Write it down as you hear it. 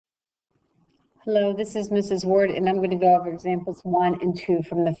Hello, this is Mrs. Ward, and I'm going to go over examples 1 and 2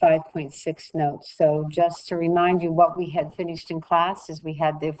 from the 5.6 notes. So just to remind you, what we had finished in class is we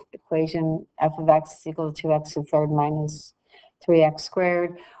had the equation f of x is equal to 2x to the third minus 3x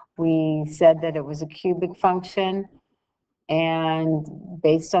squared. We said that it was a cubic function, and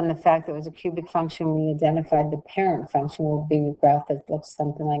based on the fact that it was a cubic function, we identified the parent function will be a graph that looks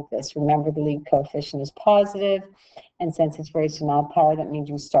something like this. Remember, the lead coefficient is positive, and since it's raised to null power, that means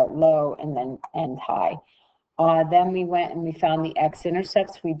you start low and then end high. Then we went and we found the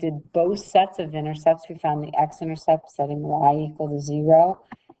x-intercepts. We did both sets of intercepts. We found the x-intercept setting y equal to 0,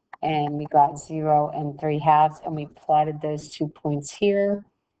 and we got 0 and 3/2, and we plotted those 2 points here,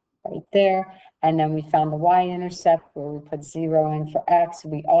 right there. And then we found the y-intercept where we put 0 in for x.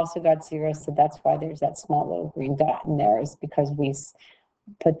 We also got 0, so that's why there's that small little green dot in there, is because we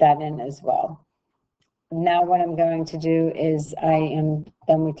put that in as well. Now what I'm going to do is then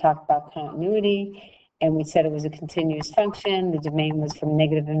we talked about continuity, and we said it was a continuous function. The domain was from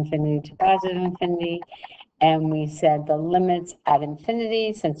negative infinity to positive infinity. And we said the limits at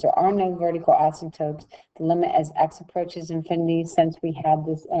infinity, since there are no vertical asymptotes, the limit as x approaches infinity, since we have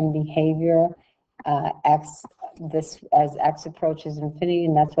this end behavior, as x approaches infinity,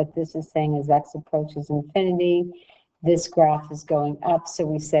 and that's what this is saying, as x approaches infinity, this graph is going up. So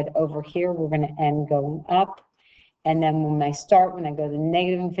we said over here, we're going to end going up. And then when I go to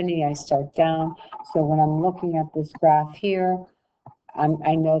negative infinity, I start down. So when I'm looking at this graph here,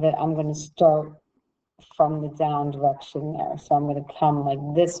 I know that I'm going to start from the down direction there. So I'm going to come like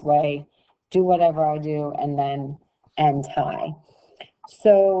this way, do whatever I do, and then end high.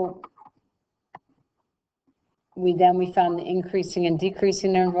 So we found the increasing and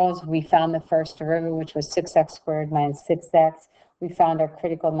decreasing intervals. We found the first derivative, which was 6x squared minus 6x. We found our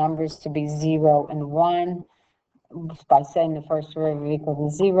critical numbers to be 0 and 1 by setting the first derivative equal to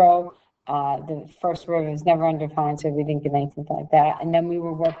 0. The first derivative is never undefined, so we didn't get anything like that. And then we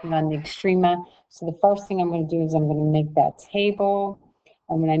were working on the extrema. So the first thing I'm going to do is I'm going to make that table.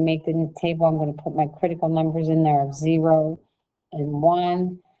 And when I make the table, I'm going to put my critical numbers in there of 0 and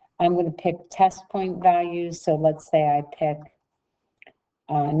 1. I'm going to pick test point values. So let's say I pick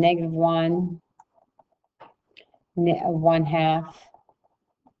 -1, 1/2,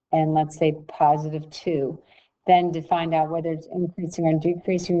 and let's say +2. Then to find out whether it's increasing or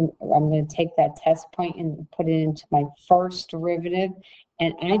decreasing, I'm going to take that test point and put it into my first derivative.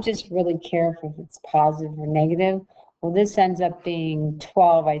 And I just really care if it's positive or negative. Well, this ends up being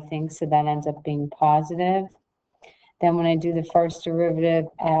 12, I think, so that ends up being positive. Then when I do the first derivative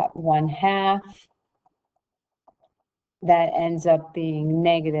at 1/2, that ends up being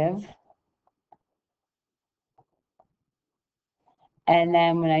negative. And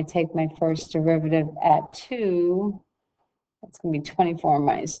then when I take my first derivative at 2, it's going to be 24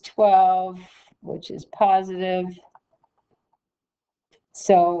 minus 12, which is positive.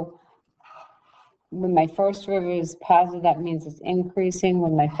 So when my first derivative is positive, that means it's increasing.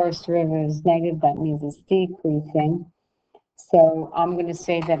 When my first derivative is negative, that means it's decreasing. So I'm going to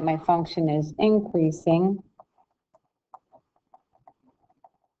say that my function is increasing.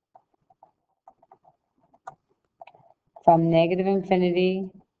 From negative infinity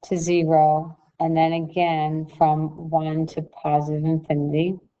to 0, and then again from 1 to positive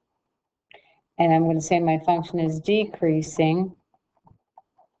infinity. And I'm going to say my function is decreasing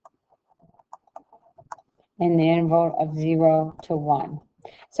in the interval of 0 to 1.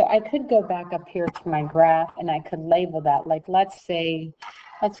 So I could go back up here to my graph and I could label that, like, let's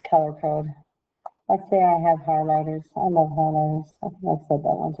color code. Let's say I have highlighters. I love highlighters. I think I've said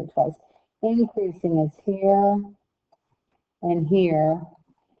that once or twice. Increasing is here and here,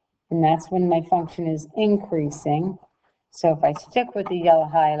 and that's when my function is increasing. So if I stick with the yellow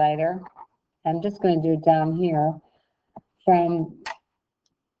highlighter, I'm just going to do it down here, from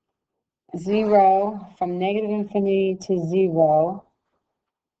negative infinity to 0.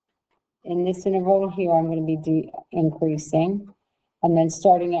 In this interval here, I'm going to be increasing. And then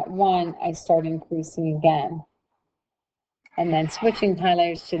starting at 1, I start increasing again. And then switching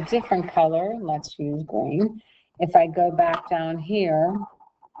highlighters to a different color, let's use green. If I go back down here,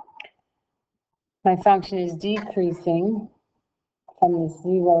 my function is decreasing from the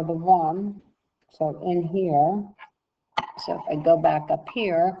 0 to 1. So in here, so if I go back up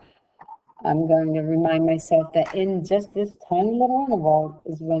here, I'm going to remind myself that in just this tiny little interval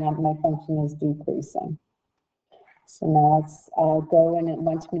is when my function is decreasing. So now I'll go and it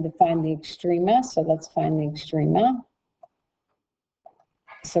wants me to find the extrema. So let's find the extrema.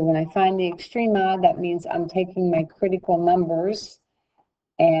 So when I find the extrema, that means I'm taking my critical numbers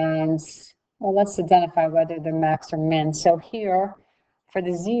and, well, let's identify whether they're max or min. So here for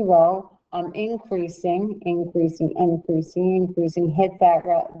the 0, I'm increasing, hit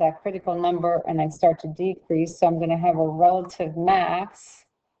that critical number, and I start to decrease. So I'm going to have a relative max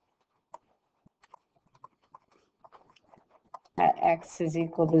at x is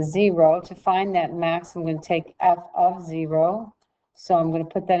equal to 0. To find that max, I'm going to take f of 0. So I'm going to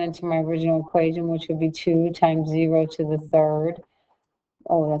put that into my original equation, which would be 2 times 0 to the third.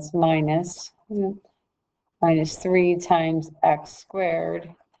 Oh, that's minus 3 times x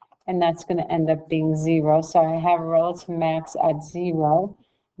squared. And that's going to end up being 0. So I have a relative max at 0.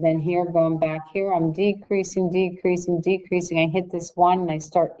 Then here, going back here, I'm decreasing. I hit this 1 and I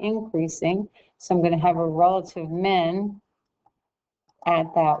start increasing. So I'm going to have a relative min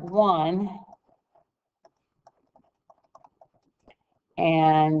at that 1.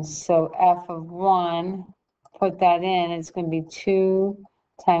 And so f of 1, put that in, it's going to be 2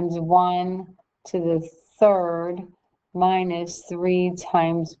 times 1 to the third minus 3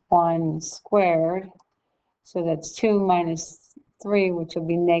 times 1 squared. So that's 2 minus 3, which will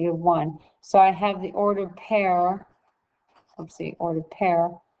be negative 1. So I have the ordered pair, ordered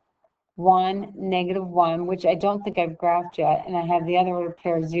pair, 1, negative 1, which I don't think I've graphed yet. And I have the other ordered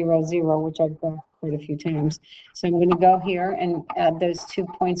pair, 0, 0, which I've graphed quite a few times. So I'm going to go here and add those 2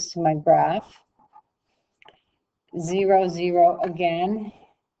 points to my graph. 0, 0 again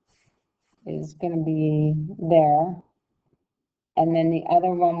is going to be there. And then the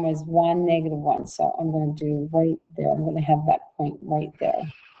other one was 1, negative 1. So I'm going to do right there. I'm going to have that point right there.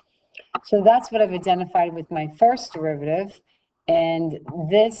 So that's what I've identified with my first derivative. And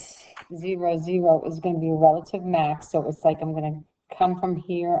this 0, 0 is going to be a relative max. So it's like I'm going to come from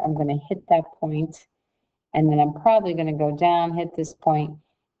here. I'm going to hit that point. And then I'm probably going to go down, hit this point,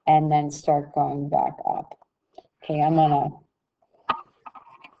 and then start going back up. Okay, I'm on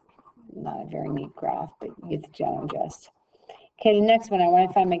not a very neat graph, but you get the general gist. Okay, the next one, I want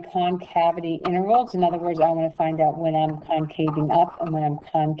to find my concavity intervals. In other words, I want to find out when I'm concaving up and when I'm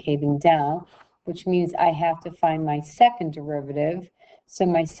concaving down, which means I have to find my second derivative. So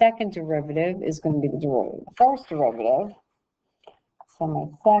my second derivative is going to be the derivative of the first derivative. So my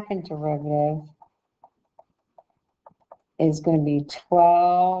second derivative is going to be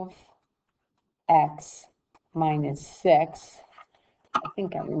 12x minus 6. I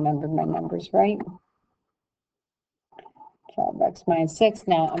think I remembered my numbers right. 12x minus 6.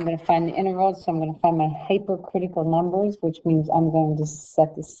 Now I'm going to find the intervals, so I'm going to find my hypercritical numbers, which means I'm going to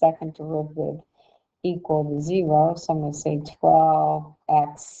set the second derivative equal to 0. So I'm going to say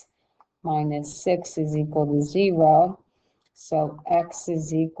 12x minus 6 is equal to 0. So x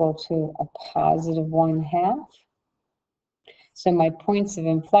is equal to a positive 1/2. So my points of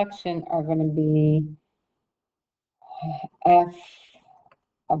inflection are going to be f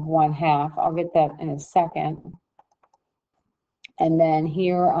of 1/2. I'll get that in a second. And then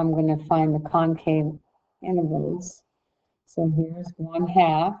here I'm going to find the concave intervals. So here's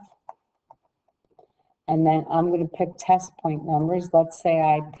 1/2. And then I'm going to pick test point numbers. Let's say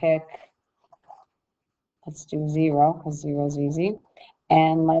I pick, let's do 0 because 0 is easy.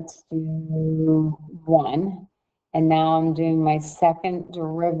 And let's do 1. And now I'm doing my second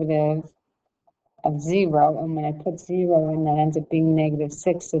derivative of 0. And when I put 0 in, that ends up being negative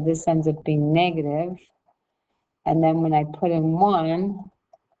 6. So this ends up being negative. And then when I put in 1,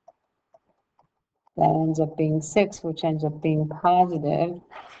 that ends up being 6, which ends up being positive.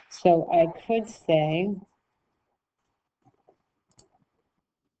 So I could say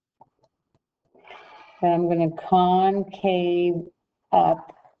that I'm going to concave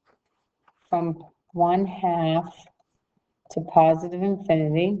up from 1/2 to positive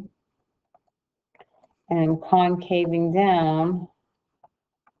infinity. And I'm concaving down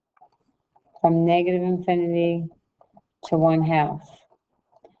from negative infinity to 1/2.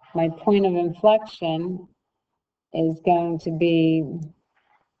 My point of inflection is going to be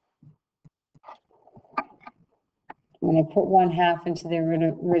when I put 1/2 into the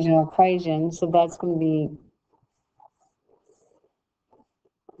original equation, so that's going to be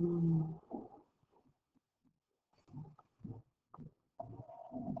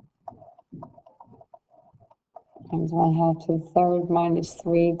times 1/2 to the third minus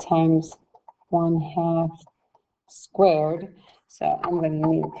 3 times 1/2 squared. So I'm going to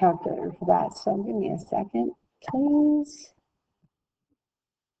need a calculator for that. So give me a second, please.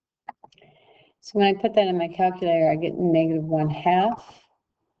 So when I put that in my calculator, I get negative 1/2.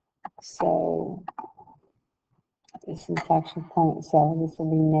 So this inflection point, so this will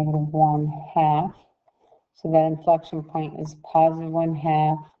be negative 1/2. So that inflection point is positive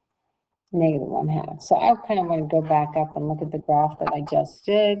 1/2, negative 1/2. So I kind of want to go back up and look at the graph that I just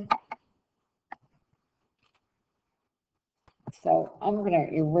did. So I'm going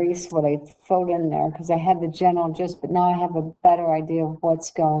to erase what I filled in there because I had the general but now I have a better idea of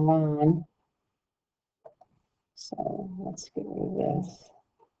what's going on. So let's get rid of this.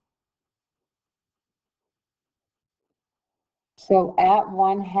 So at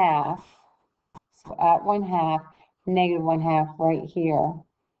 1/2, negative 1/2 right here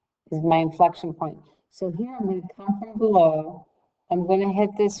is my inflection point. So here I'm going to come from below. I'm going to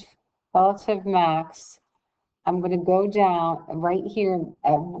hit this relative max. I'm going to go down right here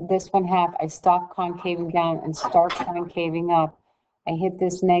at this 1/2. I stop concaving down and start concaving up. I hit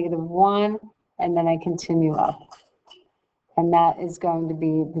this -1 and then I continue up. And that is going to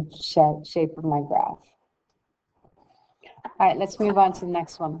be the shape of my graph. All right, let's move on to the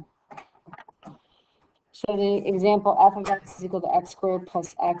next one. So the example f of x is equal to x squared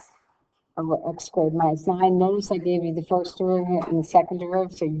plus x, or x squared minus 9. Notice I gave you the first derivative and the second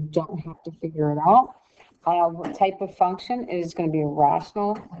derivative, so you don't have to figure it out. What type of function is going to be a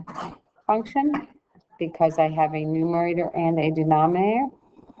rational function because I have a numerator and a denominator.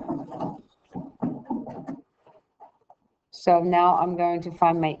 So now I'm going to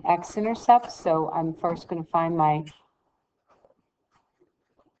find my x-intercept. So I'm first going to find my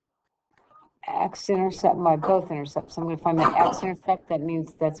x-intercept, both intercepts. I'm going to find my x-intercept. That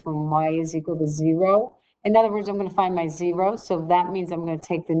means that's when y is equal to 0. In other words, I'm going to find my 0. So that means I'm going to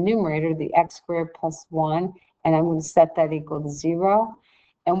take the numerator, the x squared plus 1, and I'm going to set that equal to 0.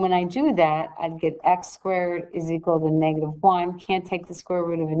 And when I do that, I'd get x squared is equal to -1. Can't take the square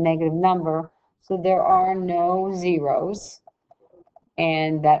root of a negative number. So there are no zeros.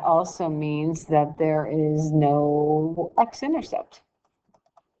 And that also means that there is no x-intercept.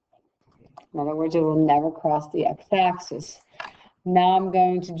 In other words, it will never cross the x-axis. Now I'm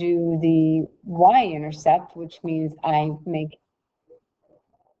going to do the y-intercept, which means I make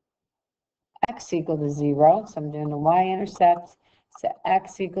x equal to 0. So I'm doing the y-intercept. So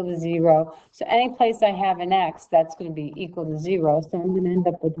x equal to 0. So any place I have an x, that's going to be equal to 0. So I'm going to end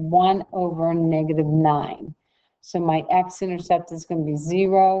up with 1 over -9. So my x-intercept is going to be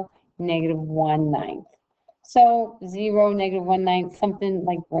 0, -1/9. So 0, -1/9, something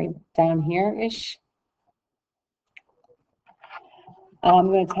like right down here-ish. I'm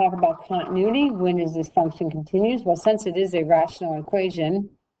going to talk about continuity. When is this function continuous? Well, since it is a rational equation,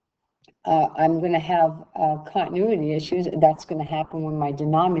 I'm going to have continuity issues. That's going to happen when my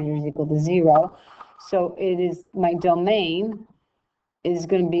denominator is equal to 0. So it is, my domain is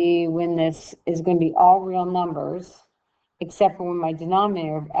going to be when this is going to be all real numbers, except for when my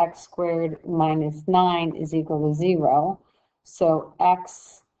denominator of x squared minus 9 is equal to 0. So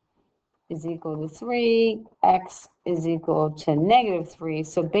x is equal to 3, x is equal to -3.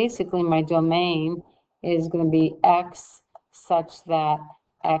 So basically my domain is going to be x such that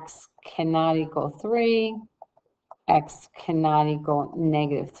x cannot equal 3, x cannot equal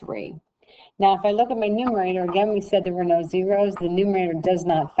 -3. Now, if I look at my numerator, again, we said there were no zeros. The numerator does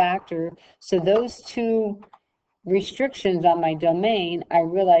not factor. So those two restrictions on my domain, I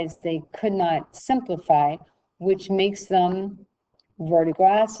realized they could not simplify, which makes them vertical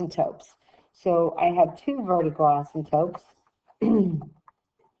asymptotes. So I have two vertical asymptotes.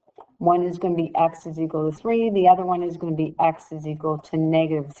 One is going to be x is equal to 3. The other one is going to be x is equal to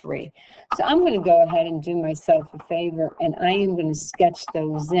 -3. So I'm going to go ahead and do myself a favor, and I am going to sketch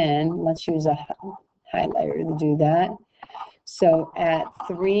those in. Let's use a highlighter to do that. So at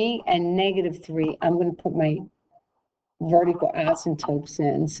 3 and -3, I'm going to put my vertical asymptotes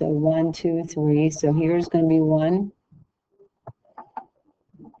in. So 1, 2, 3. So here's going to be 1.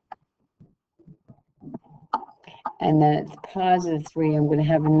 And then it's +3, I'm going to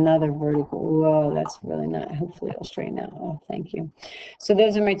have another vertical. Whoa, that's really not, hopefully it'll straighten out. Oh, thank you. So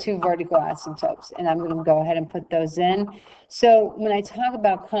those are my two vertical asymptotes, and I'm going to go ahead and put those in. So when I talk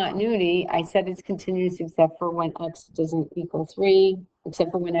about continuity, I said it's continuous except for when x doesn't equal 3, except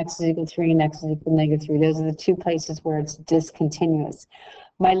for when x is equal to 3 and x is equal to -3. Those are the two places where it's discontinuous.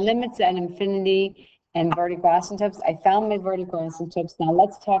 My limits at infinity and vertical asymptotes. I found my vertical asymptotes. Now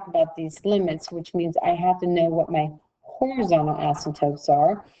let's talk about these limits, which means I have to know what my horizontal asymptotes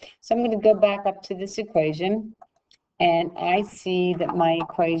are. So I'm going to go back up to this equation, and I see that my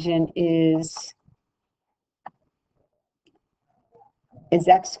equation is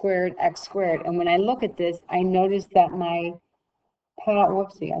x squared, x squared. And when I look at this, I notice that my power,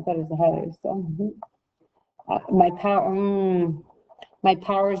 whoopsie, I thought it was the highlighter still. My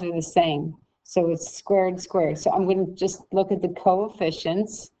powers are the same. So it's squared, squared. So I'm going to just look at the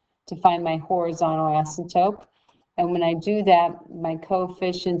coefficients to find my horizontal asymptote. And when I do that, my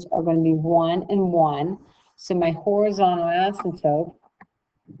coefficients are going to be 1 and 1. So my horizontal asymptote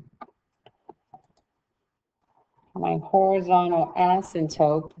my horizontal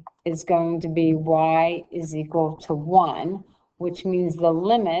asymptote is going to be y is equal to 1, which means the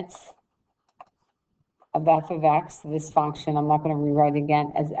limits of f of x, this function, I'm not going to rewrite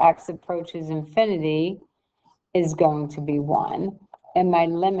again, as x approaches infinity is going to be 1. And my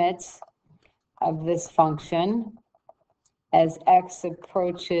limits of this function as x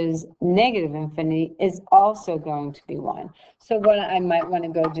approaches negative infinity is also going to be 1. So what I might want to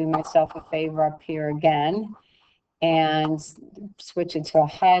go do myself a favor up here again and switch it to a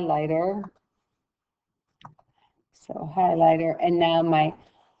highlighter. So highlighter, and now my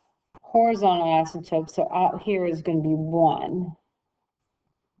horizontal asymptote, so out here is going to be 1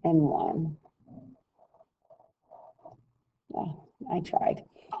 and 1. Oh, I tried.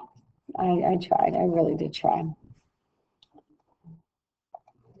 I tried. I really did try.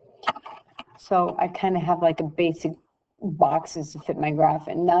 So I kind of have like a basic boxes to fit my graph.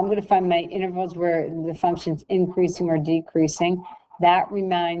 And now I'm going to find my intervals where the function's increasing or decreasing. That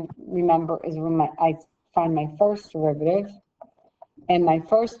remember is when I find my first derivative. And my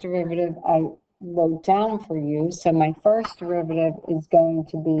first derivative I wrote down for you. So my first derivative is going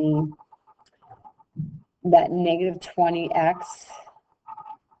to be that negative 20x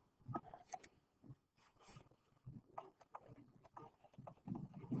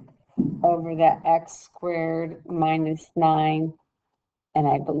over that x squared minus 9, and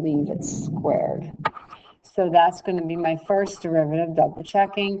I believe it's squared. So that's going to be my first derivative, double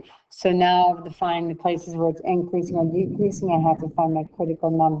checking. So now to find the places where it's increasing or decreasing, I have to find my critical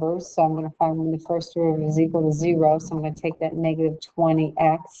numbers. So I'm going to find when the first derivative is equal to 0. So I'm going to take that negative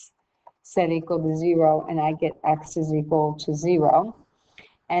 20x, set equal to 0, and I get x is equal to 0.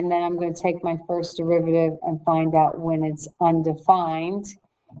 And then I'm going to take my first derivative and find out when it's undefined.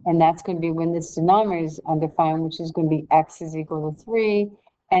 And that's going to be when this denominator is undefined, which is going to be x is equal to 3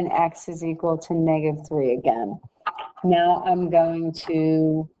 and x is equal to negative 3 again. Now I'm going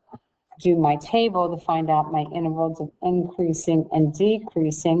to do my table to find out my intervals of increasing and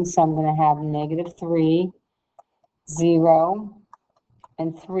decreasing. So I'm going to have negative 3, 0,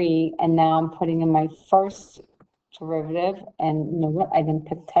 and 3. And now I'm putting in my first derivative. And you know what? I didn't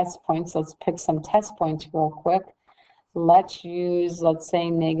pick test points. Let's pick some test points real quick. Let's use, let's say,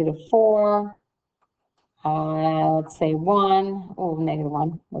 negative 4. Let's say 1. Oh, negative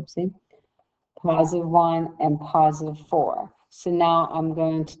 1. Whoopsie. Positive 1 and positive 4. So now I'm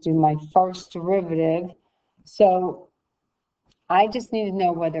going to do my first derivative. So I just need to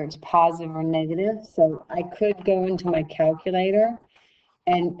know whether it's positive or negative. So I could go into my calculator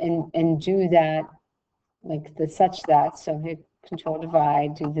and do that, like the such that. So hit Control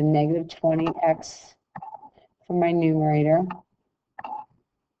Divide, do the negative 20x for my numerator.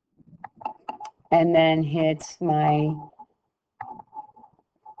 And then hit my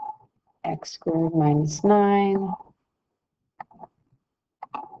x squared minus 9.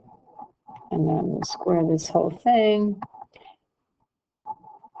 And then I'm going to square this whole thing.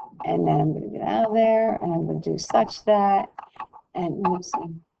 And then I'm going to get out of there, and I'm going to do such that, and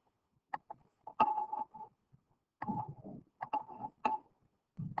oopsie.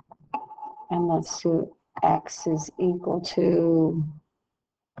 And let's do x is equal to,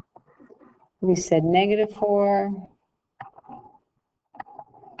 we said negative 4,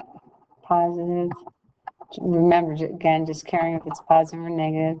 positive. Remember, again, just carrying if it's positive or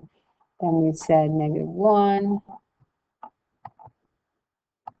negative. Then we said negative 1,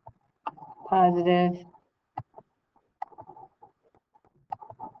 positive.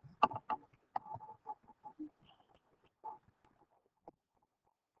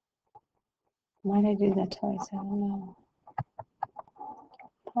 Why did I do that twice? I don't know.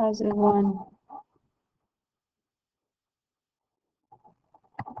 Positive 1.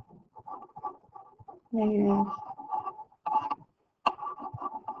 Negative.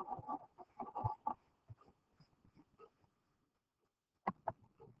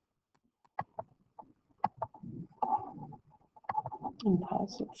 And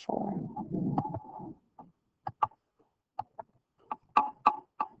positive 4.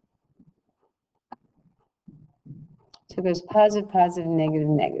 So it goes positive, positive, negative,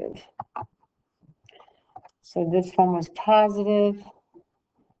 negative. So this one was positive.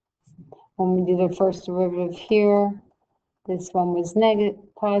 When we did our first derivative here, this one was negative,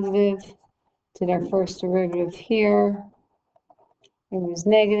 positive. Did our first derivative here, it was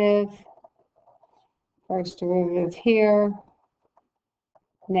negative. First derivative here,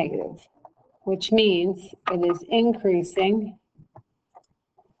 negative, which means it is increasing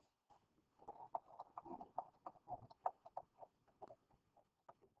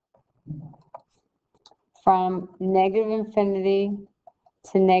from negative infinity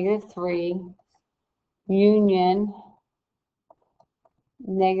to negative 3, union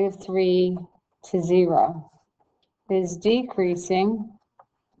 -3 to 0 is decreasing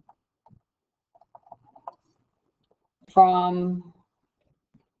from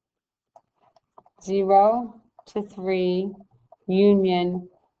 0 to 3, union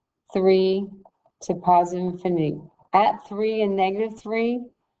 3 to positive infinity. At 3 and -3,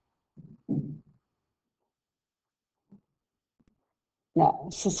 no,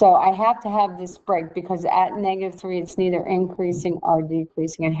 so I have to have this break because at -3, it's neither increasing or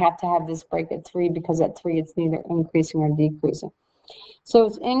decreasing. I have to have this break at 3 because at 3, it's neither increasing or decreasing. So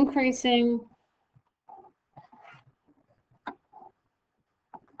it's increasing.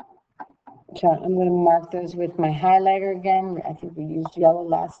 So I'm going to mark those with my highlighter again. I think we used yellow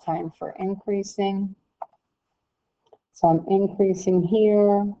last time for increasing. So I'm increasing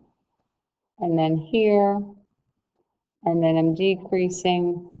here, and then here, and then I'm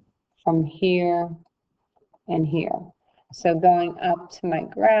decreasing from here and here. So going up to my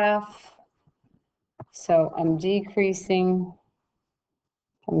graph, so I'm decreasing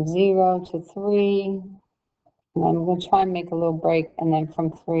from 0 to 3, and I'm going to try and make a little break, and then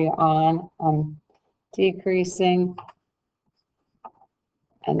from 3 on, I'm decreasing,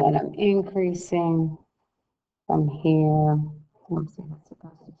 and then I'm increasing from here. Let's see, it's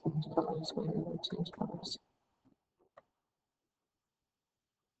supposed to change colors. Where did it change colors?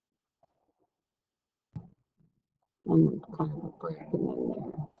 I'm kind of breaking in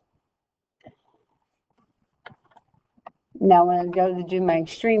there. Now when I go to do my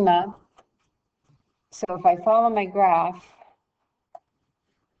extrema, so if I follow my graph,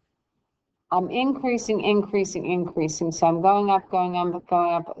 I'm increasing, increasing, increasing. So I'm going up, going up,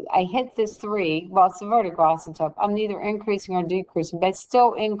 going up. I hit this 3. Well, it's the vertical asymptote. I'm neither increasing or decreasing, but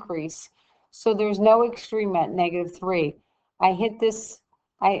still increase. So there's no extreme at -3. I hit this,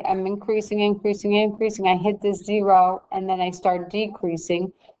 I'm increasing, increasing, increasing. I hit this 0, and then I start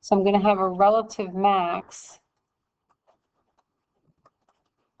decreasing. So I'm going to have a relative max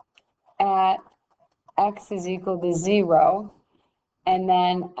at x is equal to 0. And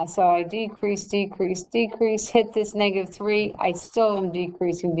then, so I decrease, decrease, decrease, hit this -3. I still am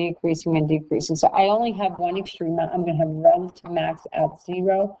decreasing, decreasing, and decreasing. So I only have one extreme. I'm going to have relative max at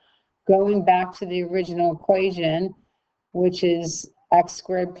 0. Going back to the original equation, which is x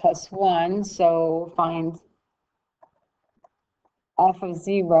squared plus 1. So find f of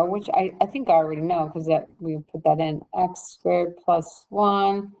 0, which I think I already know because that we put that in. X squared plus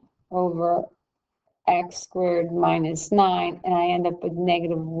 1 over x squared minus 9, and I end up with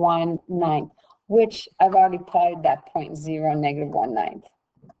 -1/9, which I've already applied that 0.0, -1/9.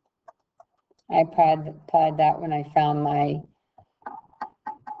 I applied that when I found my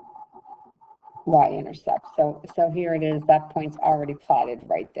y-intercept. So here it is. That point's already plotted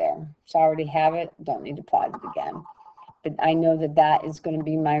right there. So I already have it. Don't need to plot it again. But I know that that is going to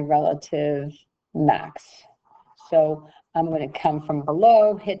be my relative max. So I'm going to come from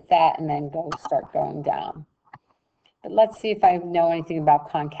below, hit that, and then start going down. But let's see if I know anything about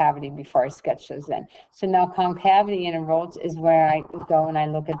concavity before I sketch those in. So now concavity intervals is where I go and I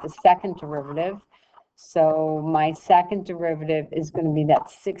look at the second derivative. So my second derivative is going to be that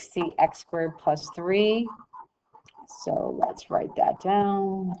 60x squared plus 3. So let's write that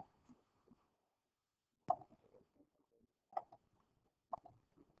down.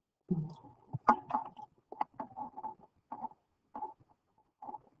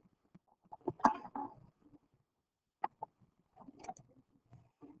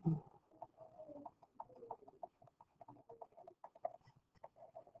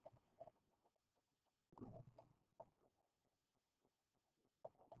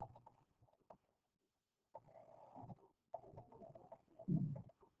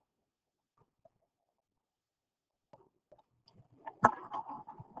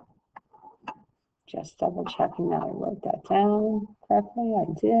 Just double checking that I wrote that down correctly. I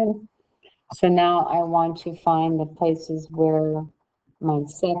did. So now I want to find the places where my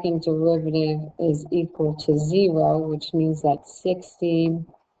second derivative is equal to 0, which means that 60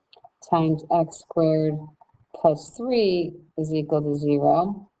 times x squared plus 3 is equal to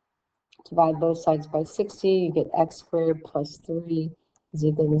 0. Divide both sides by 60, you get x squared plus 3 is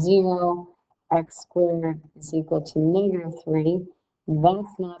equal to 0. X squared is equal to -3.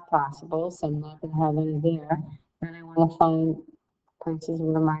 That's not possible, so I'm not going to have any there. Then I want to find places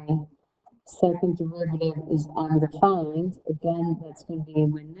where my second derivative is undefined. Again, that's going to be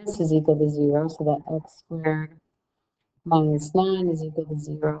when this is equal to 0, so that x squared minus 9 is equal to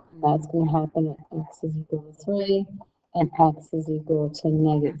 0, and that's going to happen at x is equal to 3, and x is equal to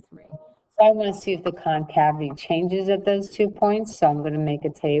 -3. So I want to see if the concavity changes at those 2 points, so I'm going to make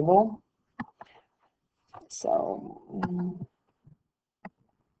a table. So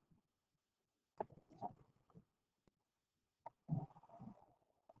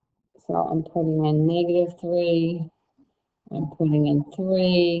I'm putting in -3. I'm putting in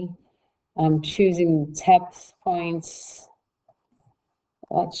 3. I'm choosing test points.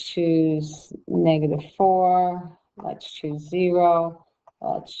 Let's choose -4. Let's choose 0.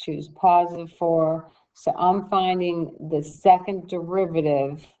 Let's choose +4. So I'm finding the second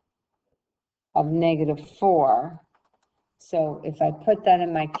derivative of -4. So if I put that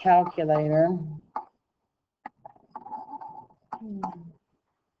in my calculator,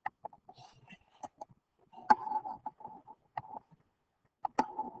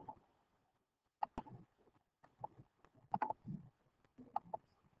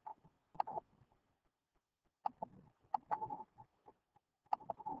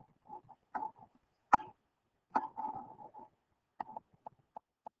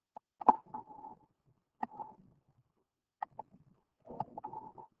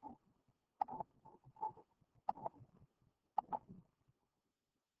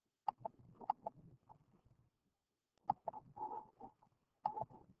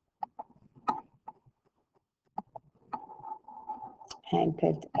 and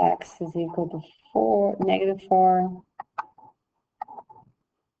put x is equal to -4,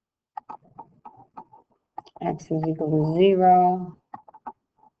 x is equal to 0,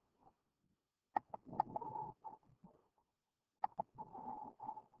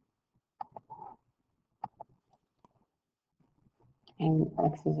 and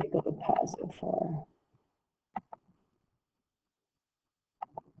x is equal to +4.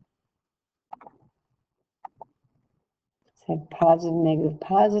 So positive, negative,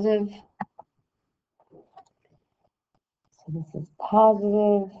 positive. So this is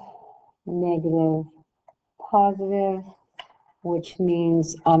positive, negative, positive, which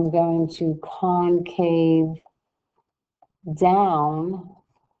means I'm going to concave down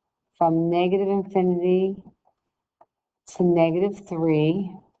from -infinity to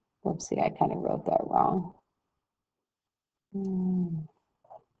 -3. Oopsie, I kind of wrote that wrong.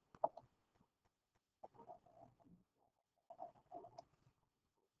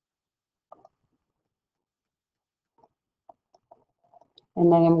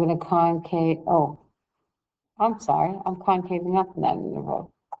 And then I'm going to concave, oh, I'm sorry, I'm concaving up in that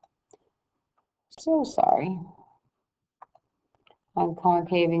interval. So sorry. I'm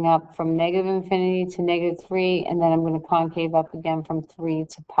concaving up from -infinity to -3, and then I'm going to concave up again from 3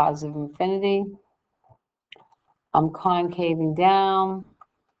 to +infinity. I'm concaving down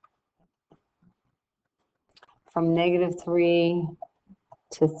from -3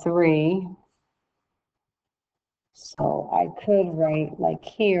 to 3. So I could write like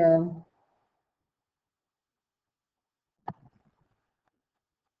here,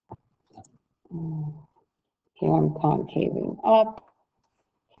 here I'm concaving up,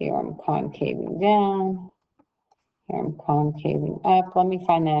 here I'm concaving down, here I'm concaving up. Let me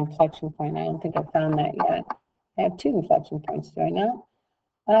find that inflection point. I don't think I found that yet. I have 2 inflection points, do I not?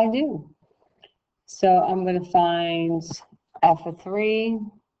 I do. So I'm going to find f of 3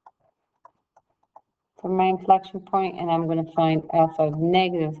 for my inflection point, and I'm going to find f of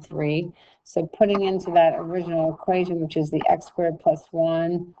 -3. So putting into that original equation, which is the x squared plus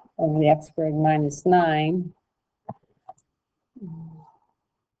 1 over the x squared minus 9.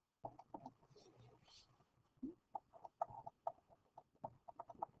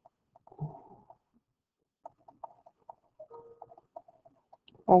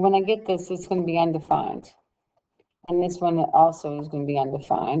 Well, when I get this, it's going to be undefined. And this one also is going to be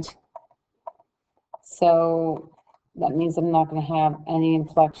undefined. So that means I'm not going to have any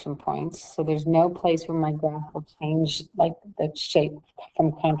inflection points. So there's no place where my graph will change like the shape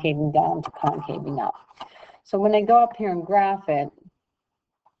from concaving down to concaving up. So when I go up here and graph it,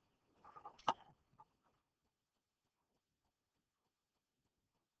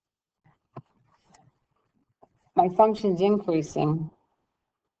 my function's increasing.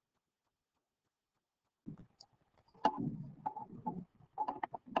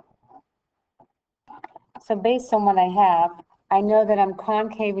 So based on what I have, I know that I'm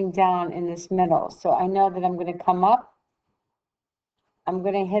concaving down in this middle. So I know that I'm going to come up. I'm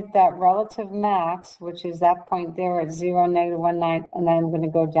going to hit that relative max, which is that point there at 0, -1, 9, and then I'm going to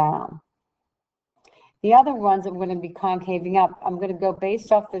go down. The other ones I'm going to be concaving up. I'm going to go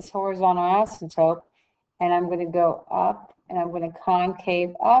based off this horizontal asymptote, and I'm going to go up, and I'm going to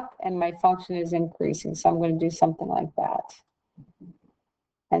concave up, and my function is increasing. So I'm going to do something like that.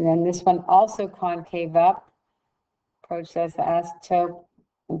 And then this one also concave up, approach that asymptote,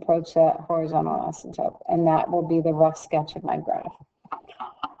 approach that horizontal asymptote, and that will be the rough sketch of my graph.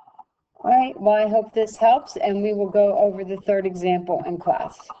 All right, well, I hope this helps, and we will go over the third example in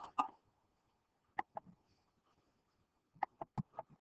class.